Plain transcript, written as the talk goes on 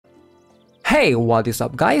Hey, what is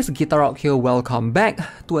up guys? GuitarRock here, welcome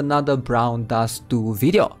back to another Brown Dust 2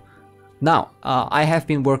 video. Now, I have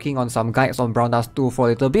been working on some guides on Brown Dust 2 for a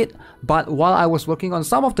little bit, but while I was working on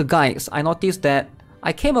some of the guides, I noticed that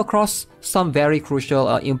I came across some very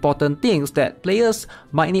crucial, important things that players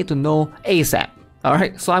might need to know ASAP.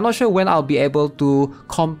 Alright, so I'm not sure when I'll be able to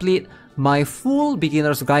complete my full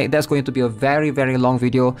beginner's guide. That's going to be a very long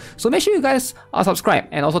video, so make sure you guys are subscribed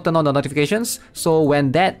and also turn on the notifications, so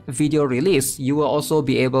when that video release you will also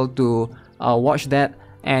be able to watch that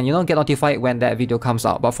and get notified when that video comes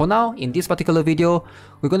out. But for now, in this particular video,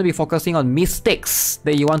 we're going to be focusing on mistakes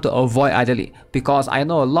that you want to avoid ideally, because I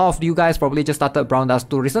know a lot of you guys probably just started Brown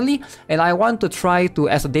Dust 2 recently, and I want to try to,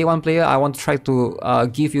 as a day one player, I want to try to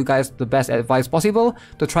give you guys the best advice possible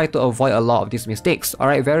to try to avoid a lot of these mistakes.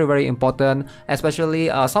 Alright, very important, especially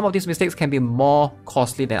some of these mistakes can be more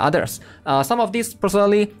costly than others. Some of these,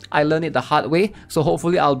 personally, I learned it the hard way, so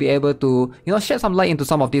hopefully I'll be able to shed some light into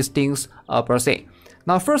some of these things per se.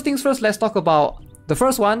 Now, first things first, let's talk about the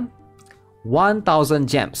first one, 1000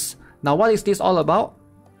 gems. Now, what is this all about?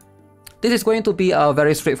 This is going to be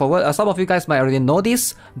very straightforward. Some of you guys might already know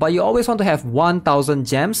this, but you always want to have 1000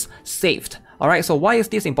 gems saved. Alright, so why is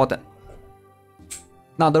this important?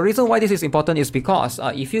 Now, the reason why this is important is because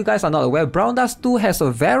if you guys are not aware, Brown Dust 2 has a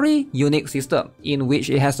very unique system in which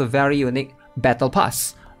it has a very unique battle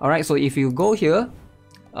pass. Alright, so if you go here,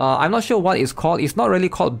 I'm not sure what it's called. It's not really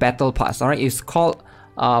called battle pass. Alright, it's called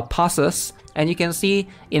passes, and you can see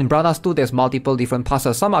in Brown Dust 2 there's multiple different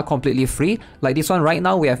passes. Some are completely free, like this one right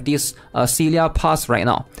now. We have this Celia pass right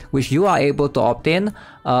now, which you are able to obtain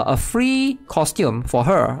a free costume for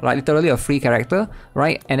her, like literally a free character,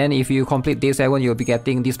 right? And then if you complete day 7, you'll be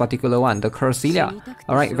getting this particular one, the Cursed Celia.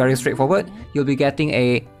 Alright, very straightforward. You'll be getting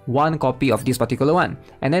a one copy of this particular one.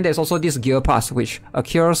 And then there's also this gear pass, which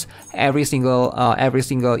occurs every single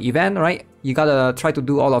event, right? You gotta try to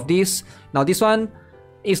do all of these. Now this one,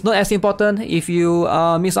 it's not as important. If you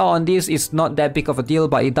miss out on this, it's not that big of a deal,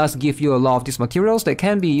 but it does give you a lot of these materials that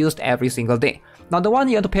can be used every single day. Now, the one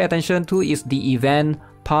you have to pay attention to is the event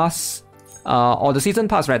pass, or the season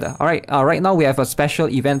pass rather. Alright, right now we have a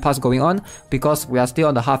special event pass going on because we are still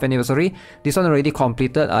on the half anniversary. This one already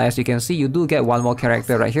completed. As you can see, you do get one more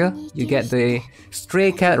character right here. You get the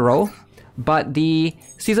Stray Cat role. But the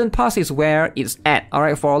season pass is where it's at.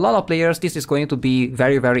 Alright, for a lot of players, this is going to be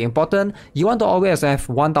very important. You want to always have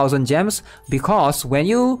 1000 gems, because when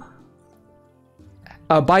you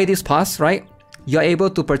buy this pass, right, you're able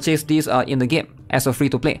to purchase this in the game as a free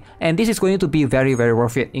to play, and this is going to be very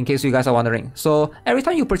worth it, in case you guys are wondering. So every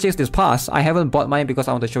time you purchase this pass, I haven't bought mine because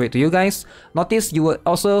I want to show it to you guys. Notice you will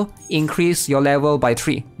also increase your level by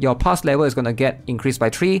 3. Your pass level is going to get increased by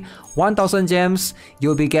 3. 1000 gems,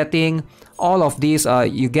 you'll be getting all of these.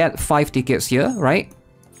 You get 5 tickets here, right?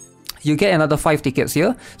 You get another 5 tickets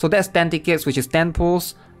here, so that's 10 tickets, which is 10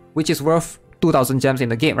 pulls, which is worth 2000 gems in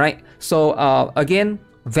the game, right? So again,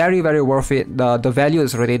 very worth it. The value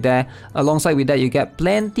is already there. Alongside with that, you get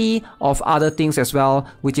plenty of other things as well,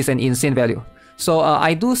 which is an insane value. So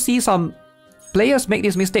I do see some players make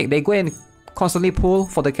this mistake. They go and constantly pull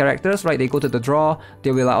for the characters, right? They go to the draw,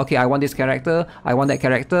 they'll be like, okay, I want this character, I want that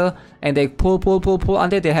character, and they pull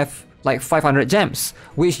until they have like 500 gems,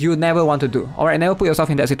 which you never want to do. Alright, never put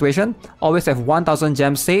yourself in that situation. Always have 1000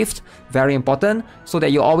 gems saved, very important, so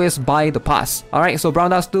that you always buy the pass. Alright, so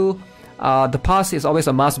Brown Dust 2, the pass is always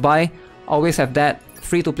a must buy. Always have that,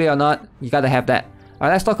 free to play or not, you gotta have that.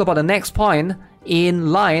 Alright, let's talk about the next point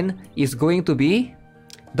in line is going to be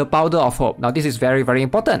the Powder of Hope. Now this is very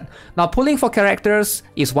important. Now pulling for characters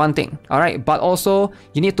is one thing, alright, but also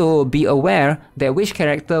you need to be aware that which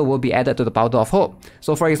character will be added to the Powder of Hope.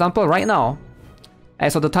 So for example, right now,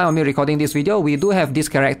 as of the time of me recording this video, we do have this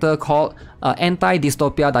character called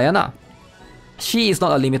Anti-Dystopia Diana. She is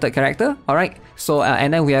not a limited character, alright? So,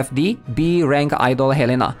 and then we have the B rank idol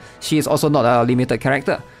Helena. She is also not a limited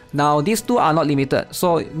character. Now, these two are not limited.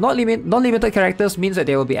 So, non-limited characters means that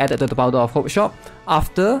they will be added to the Powder of Hope shop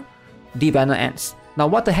after the banner ends. Now,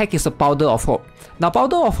 what the heck is a Powder of Hope? Now,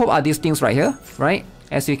 Powder of Hope are these things right here, right?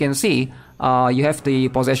 As you can see, you have the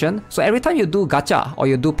possession. So, every time you do gacha or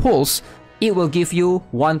you do pulls, it will give you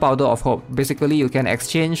one Powder of Hope. Basically, you can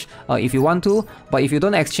exchange if you want to, but if you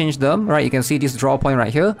don't exchange them, right, you can see this draw point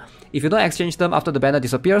right here. If you don't exchange them after the banner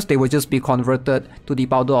disappears, they will just be converted to the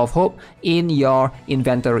Powder of Hope in your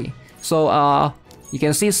inventory. So you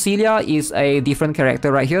can see Celia is a different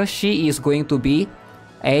character right here. She is going to be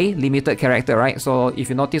a limited character, right? So if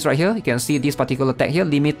you notice right here, you can see this particular tag here,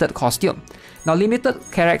 limited costume. Now limited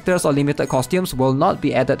characters or limited costumes will not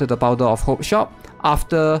be added to the Powder of Hope shop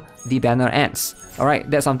after the banner ends. Alright,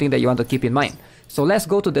 that's something that you want to keep in mind. So let's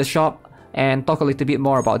go to the shop and talk a little bit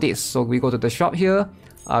more about this. So we go to the shop here,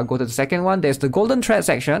 go to the second one, there's the golden thread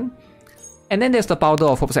section, and then there's the powder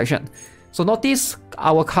of hope section. So notice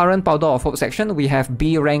our current powder of hope section, we have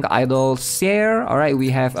B rank idol Seer, alright, we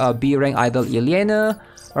have B rank idol Ileana,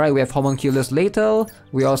 alright, we have homunculus Latel,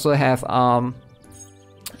 we also have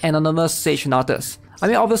anonymous Sage Natus. I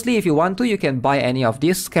mean, obviously, if you want to, you can buy any of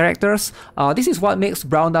these characters. This is what makes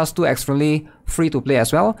Brown Dust 2 extremely free to play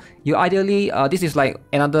as well. You ideally, this is like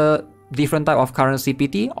another different type of currency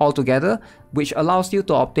PT altogether, which allows you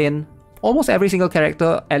to obtain almost every single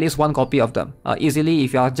character, at least one copy of them. Easily,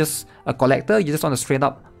 if you are just a collector, you just want to straight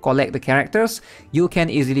up collect the characters, you can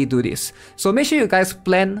easily do this. So make sure you guys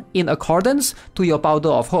plan in accordance to your powder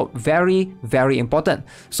of hope. Very, very important.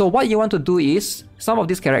 So what you want to do is, some of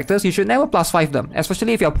these characters, you should never +5 them,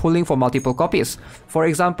 especially if you're pulling for multiple copies. For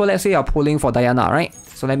example, let's say you're pulling for Diana, right?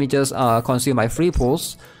 So let me just consume my free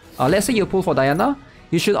pulls. Let's say you pull for Diana,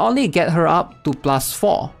 you should only get her up to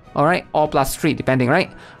 +4. Alright, or +3 depending,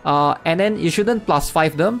 right? And then you shouldn't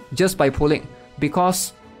 +5 them just by pulling,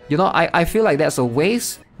 because you know, I feel like that's a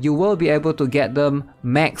waste. You will be able to get them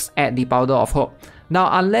max at the powder of hope. Now,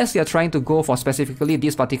 unless you're trying to go for specifically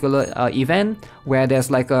this particular event where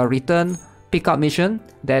there's like a return pickup mission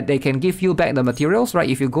that they can give you back the materials, right?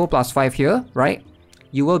 If you go +5 here, right,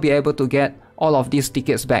 you will be able to get all of these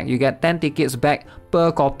tickets back. You get 10 tickets back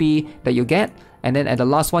per copy that you get. And then at the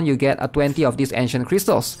last one, you get 20 of these ancient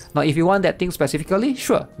crystals. Now, if you want that thing specifically,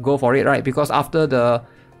 sure, go for it, right? Because after the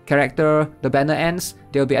character, the banner ends,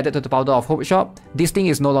 they'll be added to the powder of hope shop. This thing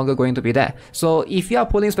is no longer going to be there. So if you are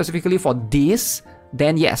pulling specifically for this,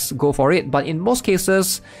 then yes, go for it. But in most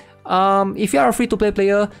cases, if you are a free-to-play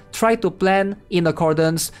player, try to plan in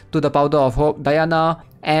accordance to the powder of hope. Diana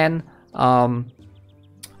and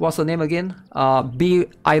what's her name again? B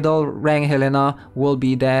idol rank Helena will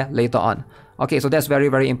be there later on. Okay, so that's very,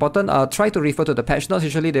 very important. Try to refer to the patch notes.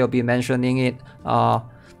 Usually they'll be mentioning it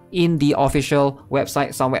in the official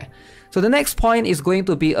website somewhere. So the next point is going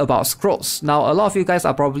to be about scrolls. Now, a lot of you guys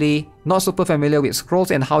are probably not super familiar with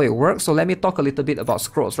scrolls and how it works. So let me talk a little bit about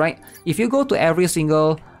scrolls, right? If you go to every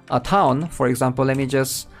single town, for example, let me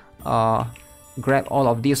just grab all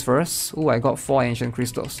of these first. Oh, I got 4 ancient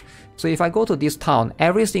crystals. So if I go to this town,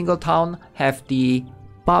 every single town have the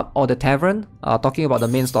pub or the tavern, talking about the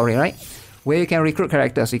main story, right? Where you can recruit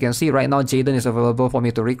characters. You can see right now Jaden is available for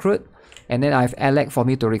me to recruit. And then I have Alec for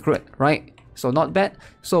me to recruit, right? So not bad.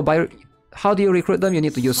 So by how do you recruit them? You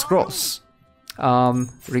need to use scrolls.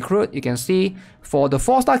 Recruit, you can see for the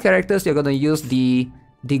 4-star characters, you're going to use the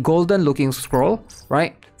golden looking scroll,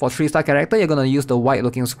 right? For 3-star character, you're going to use the white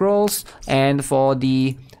looking scrolls. And for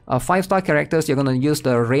the 5-star characters, you're going to use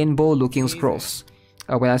the rainbow looking scrolls.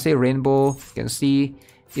 When I say rainbow, you can see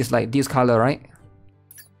it's like this color, right?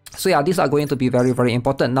 So yeah, these are going to be very, very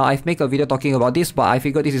important. Now, I've made a video talking about this, but I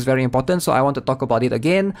figured this is very important, so I want to talk about it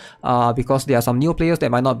again because there are some new players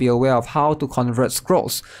that might not be aware of how to convert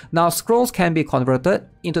scrolls. Now, scrolls can be converted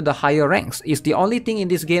into the higher ranks. It's the only thing in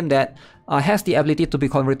this game that has the ability to be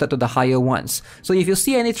converted to the higher ones. So if you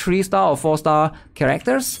see any 3-star or 4-star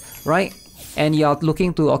characters, right, and you're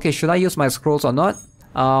looking to, okay, should I use my scrolls or not?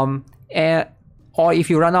 Or if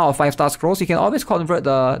you run out of 5-star scrolls, you can always convert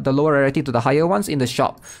the lower rarity to the higher ones in the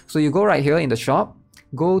shop. So you go right here in the shop,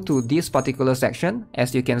 go to this particular section.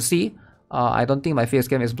 As you can see, I don't think my face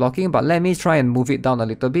cam is blocking, but let me try and move it down a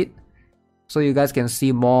little bit so you guys can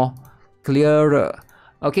see more clearer.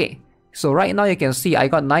 Okay, so right now you can see I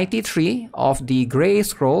got 93 of the gray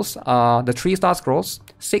scrolls, the 3-star scrolls,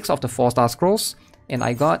 6 of the 4-star scrolls, and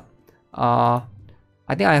I got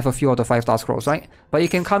I think I have a few of the 5-star scrolls, right? But you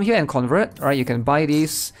can come here and convert, right? You can buy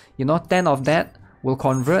these, you know, 10 of that will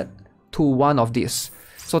convert to 1 of this.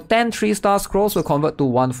 So 10 3-star scrolls will convert to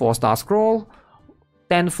 1 4-star scroll.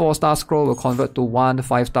 10 4-star scroll will convert to 1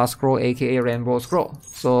 5-star scroll, aka rainbow scroll.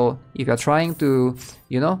 So if you're trying to,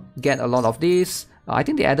 you know, get a lot of these, I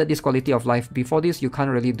think they added this quality of life. Before this, you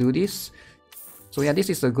can't really do this. So yeah, this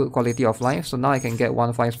is a good quality of life. So now I can get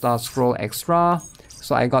 1 5-star scroll extra.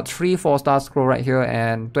 So I got 3 4-star scroll right here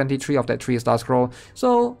and 23 of that 3-star scroll.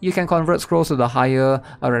 So you can convert scrolls to the higher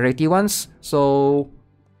rarity ones. So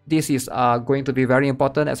this is going to be very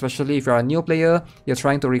important, especially if you're a new player, you're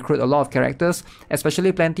trying to recruit a lot of characters,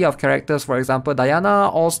 especially plenty of characters. For example, Diana,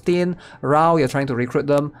 Austin, Rao, you're trying to recruit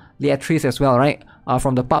them. Leatrice as well, right?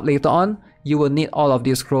 From the pub later on, you will need all of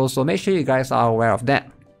these scrolls. So make sure you guys are aware of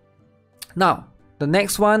that. Now, the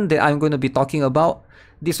next one that I'm going to be talking about,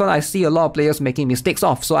 this one I see a lot of players making mistakes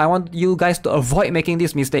of. So I want you guys to avoid making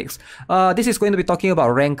these mistakes. This is going to be talking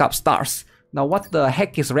about rank up stars. Now, what the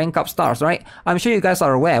heck is rank up stars, right? I'm sure you guys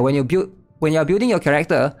are aware when you're building your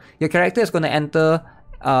character is going to enter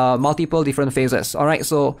multiple different phases. Alright,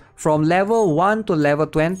 so from level 1 to level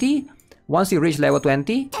 20, once you reach level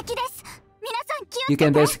 20, you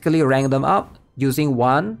can basically rank them up using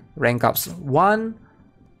one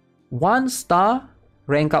star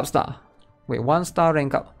rank up star. Wait, one star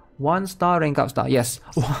rank up star. Yes.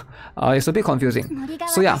 It's a bit confusing.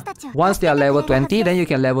 So yeah, once they are level 20, then you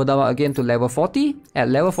can level them up again to level 40. At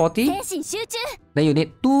level 40, then you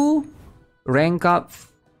need 2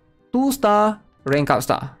 star rank up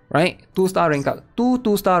star, right? 2-star rank up,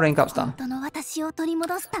 2-star rank up star.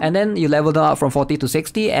 And then you level them up from 40 to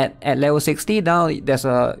 60. At level 60, now there's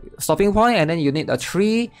a stopping point, and then you need a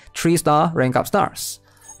 3-star rank up stars.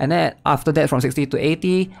 And then after that, from 60 to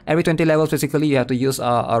 80, every 20 levels, basically you have to use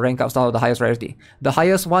a rank up star of the highest rarity. The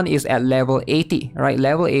highest one is at level 80, right?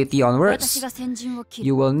 Level 80 onwards,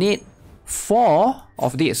 you will need 4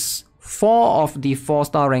 of these. 4 of the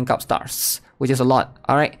 4-star rank up stars, which is a lot.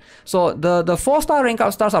 Alright, so the 4-star rank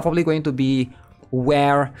up stars are probably going to be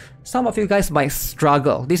where some of you guys might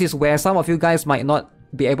struggle. This is where some of you guys might not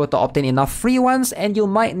be able to obtain enough free ones, and you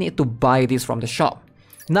might need to buy this from the shop.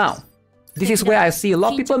 Now, this is where I see a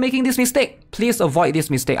lot of people making this mistake. Please avoid this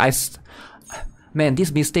mistake. Man,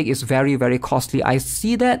 this mistake is very, very costly. I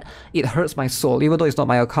see that. It hurts my soul, even though it's not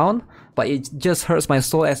my account, but it just hurts my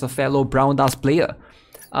soul as a fellow Brown Dust player.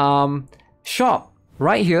 Shop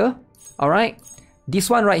right here. Alright, this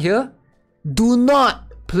one right here. Do not,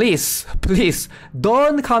 please,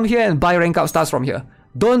 don't come here and buy rank up stars from here.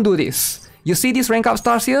 Don't do this. You see these rank up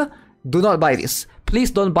stars here? Do not buy this.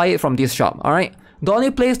 Please don't buy it from this shop. Alright, the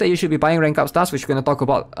only place that you should be buying rank up stars, which we're going to talk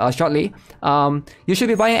about shortly, you should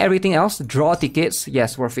be buying everything else. Draw tickets,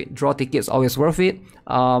 yes, worth it. Draw tickets, always worth it.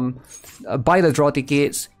 Buy the draw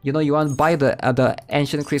tickets. You know, you want to buy the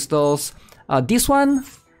ancient crystals. This one,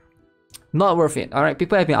 not worth it. Alright,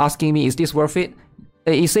 people have been asking me, is this worth it?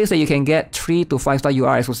 It says that you can get 3 to 5-star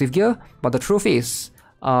UR exclusive gear, but the truth is,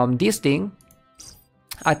 this thing,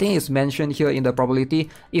 I think it's mentioned here in the probability,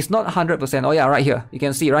 it's not 100%. Oh yeah, right here, you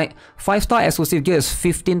can see, right? 5-star exclusive gear is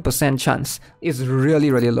 15% chance. It's really,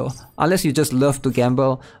 really low. Unless you just love to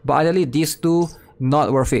gamble. But ideally, these two,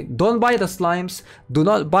 not worth it. Don't buy the slimes. Do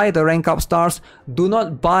not buy the rank up stars. Do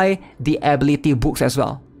not buy the ability books as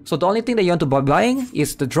well. So the only thing that you want to be buying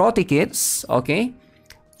is the draw tickets, okay?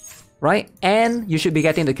 Right? And you should be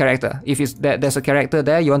getting the character. If there's a character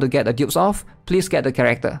there you want to get the dupes of, please get the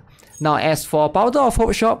character. Now, as for Powder of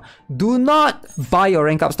Hope shop, do not buy your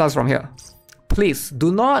rank up stars from here. Please,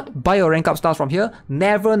 do not buy your rank up stars from here.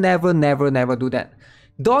 Never, never, never, never do that.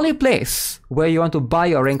 The only place where you want to buy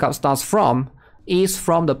your rank up stars from is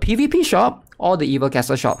from the PvP shop or the Evil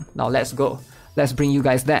Castle shop. Now, let's go. Let's bring you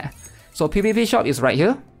guys there. So, PvP shop is right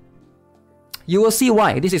here. You will see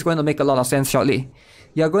why. This is going to make a lot of sense shortly.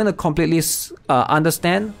 You're going to completely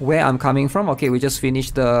understand where I'm coming from. Okay, we just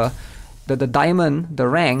finished the diamond, the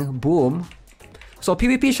rank, boom. So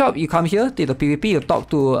PvP shop, you come here to the PvP, you talk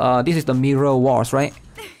to, this is the Mirror Wars, right?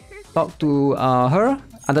 Talk to her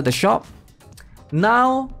under the shop.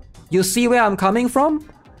 Now, you see where I'm coming from?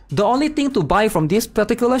 The only thing to buy from this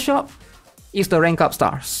particular shop is the rank up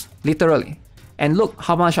stars, literally. And look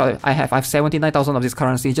how much I have. I have 79,000 of this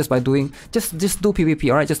currency just by doing, just do PvP,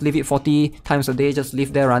 alright? Just leave it 40 times a day, just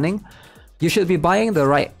leave there running. You should be buying the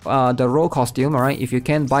right, the row costume, alright? If you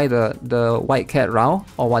can buy the white cat row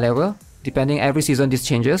or whatever, depending, every season this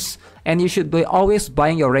changes. And you should be always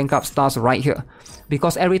buying your rank up stars right here,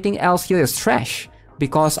 because everything else here is trash.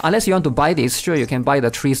 Because unless you want to buy this, sure, you can buy the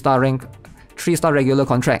 3-star rank, 3-star regular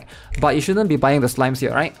contract, but you shouldn't be buying the slimes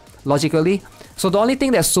here, right? Logically. So the only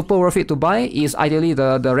thing that's super worth it to buy is ideally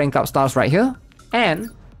the rank up stars right here. And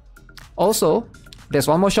also, there's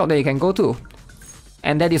one more shop that you can go to,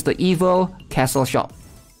 and that is the Evil Castle shop.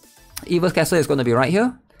 Evil Castle is going to be right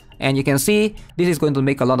here, and you can see this is going to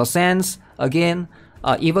make a lot of sense. Again,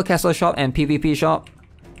 Evil Castle shop and PvP shop,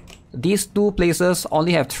 these two places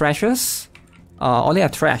only have trashes, only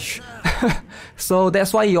have trash. So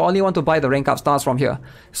that's why you only want to buy the rank up stars from here.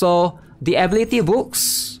 So the ability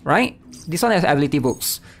books, right? This one has ability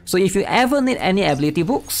books. So if you ever need any ability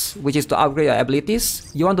books, which is to upgrade your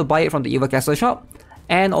abilities, you want to buy it from the Evil Castle shop,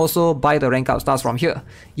 and also buy the rank up stars from here.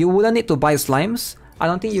 You wouldn't need to buy slimes. I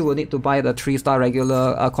don't think you will need to buy the 3-star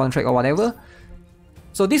regular contract or whatever.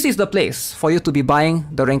 So this is the place for you to be buying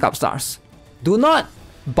the rank up stars. Do not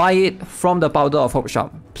buy it from the Powder of Hope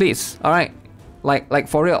shop, please. Alright, like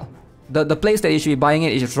for real. The place that you should be buying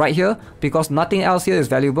it is right here, because nothing else here is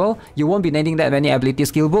valuable. You won't be needing that many ability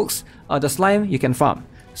skill books. The slime you can farm.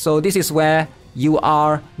 So this is where you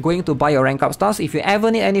are going to buy your rank up stars. If you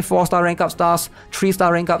ever need any 4-star rank up stars,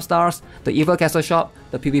 3-star rank up stars, the Evil Castle shop,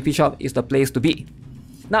 the PvP shop is the place to be.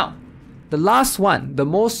 Now, the last one, the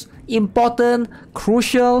most important,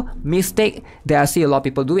 crucial mistake that I see a lot of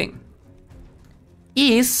people doing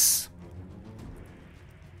is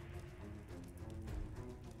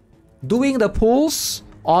doing the pulls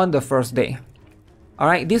on the first day.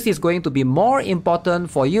 Alright, this is going to be more important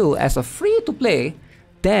for you as a free-to-play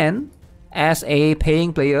than as a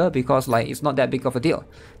paying player, because like it's not that big of a deal.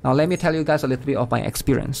 Now let me tell you guys a little bit of my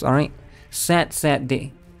experience. Alright, sad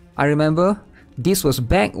day. I remember this was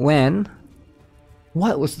back when,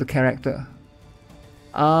 what was the character?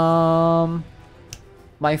 My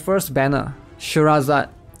first banner, Shirazad,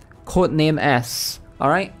 codename S.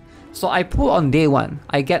 Alright, so I pull on day 1.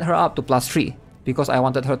 I get her up to +3 because I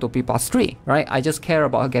wanted her to be +3, right? I just care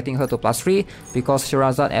about getting her to +3 because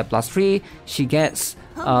Shirazad at +3, she gets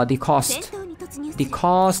the cost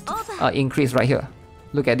increase right here.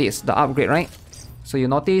 Look at this, the upgrade, right? So you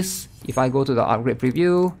notice if I go to the upgrade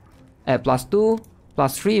preview at +2,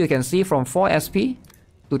 +3, you can see from 4 SP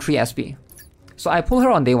to 3 SP. So I pull her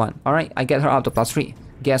on day 1, alright? I get her up to +3.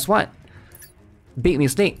 Guess what? Big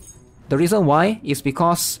mistake. The reason why is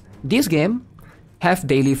because this game have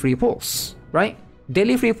daily free pulls, right?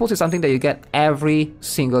 Daily free pulls is something that you get every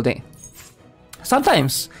single day.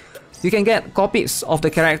 Sometimes you can get copies of the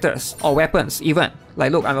characters or weapons even.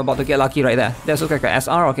 Like look, I'm about to get lucky right there. There's look like an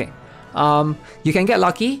SR, okay. You can get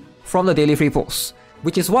lucky from the daily free pulls,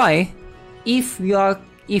 which is why if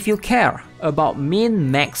you care about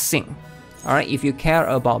min-maxing, alright, if you care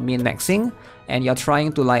about min-maxing and you're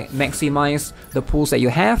trying to like maximize the pulls that you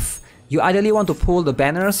have, you ideally want to pull the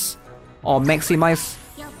banners or maximize.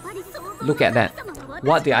 Look at that.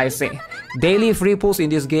 What did I say? Daily free pulls in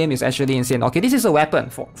this game is actually insane. Okay, this is a weapon,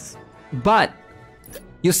 folks. But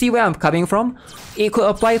you see where I'm coming from? It could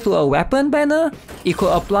apply to a weapon banner. It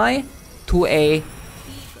could apply to a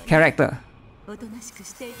character.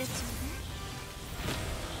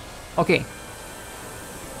 Okay.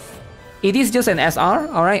 It is just an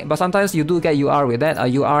SR, alright, but sometimes you do get UR with that.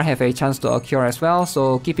 UR have a chance to occur as well,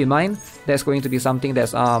 so keep in mind that's going to be something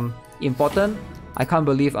that's important. I can't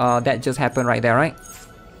believe that just happened right there, right?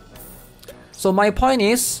 So my point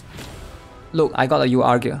is, look, I got a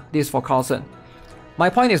UR gear. This is for Carlson.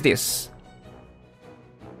 My point is this.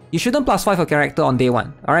 You shouldn't +5 a character on day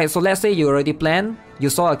 1, alright? So let's say you already planned,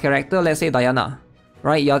 you saw a character, let's say Diana.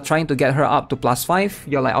 Right, you're trying to get her up to +5.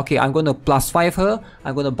 You're like, okay, I'm going to +5 her.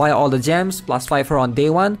 I'm going to buy all the gems, +5 her on day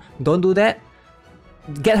 1. Don't do that.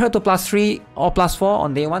 Get her to +3 or +4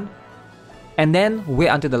 on day 1. And then wait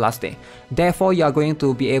until the last day. Therefore, you are going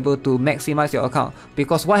to be able to maximize your account.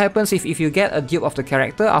 Because what happens if you get a dupe of the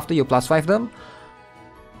character after you +5 them?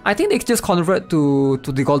 I think they just convert to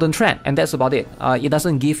the golden thread, and that's about it. It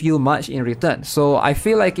doesn't give you much in return. So I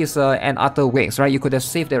feel like it's an utter waste, right? You could have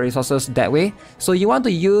saved the resources that way. So you want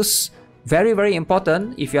to use, very, very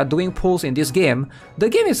important, if you are doing pulls in this game, the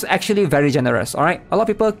game is actually very generous, alright? A lot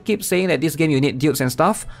of people keep saying that this game you need dupes and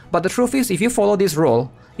stuff, but the truth is, if you follow this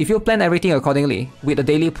rule, if you plan everything accordingly, with the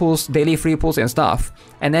daily pulls, daily free pulls and stuff,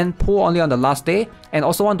 and then pull only on the last day, and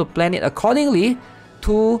also want to plan it accordingly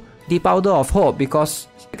to the Powder of Hope, because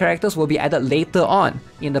characters will be added later on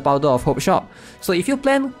in the Powder of Hope shop. So if you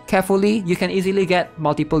plan carefully, you can easily get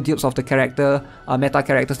multiple dupes of the character, meta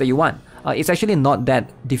characters that you want. It's actually not that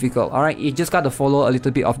difficult, alright? You just got to follow a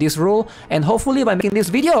little bit of this rule, and hopefully by making this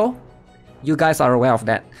video, you guys are aware of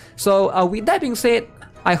that. So with that being said,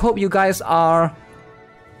 I hope you guys are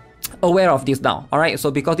aware of this now, alright? So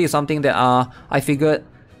because this is something that I figured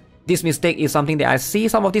this mistake is something that I see.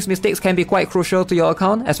 Some of these mistakes can be quite crucial to your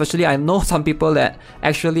account, especially I know some people that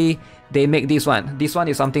actually they make this one. This one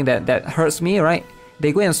is something that hurts me, right?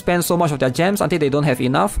 They go and spend so much of their gems until they don't have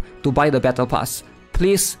enough to buy the battle pass.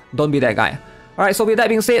 Please don't be that guy. Alright, so with that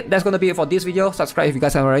being said, that's gonna be it for this video. Subscribe if you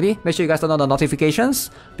guys haven't already. Make sure you guys turn on the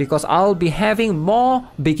notifications because I'll be having more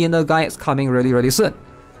beginner guides coming really soon.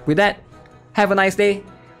 With that, have a nice day.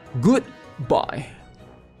 Goodbye.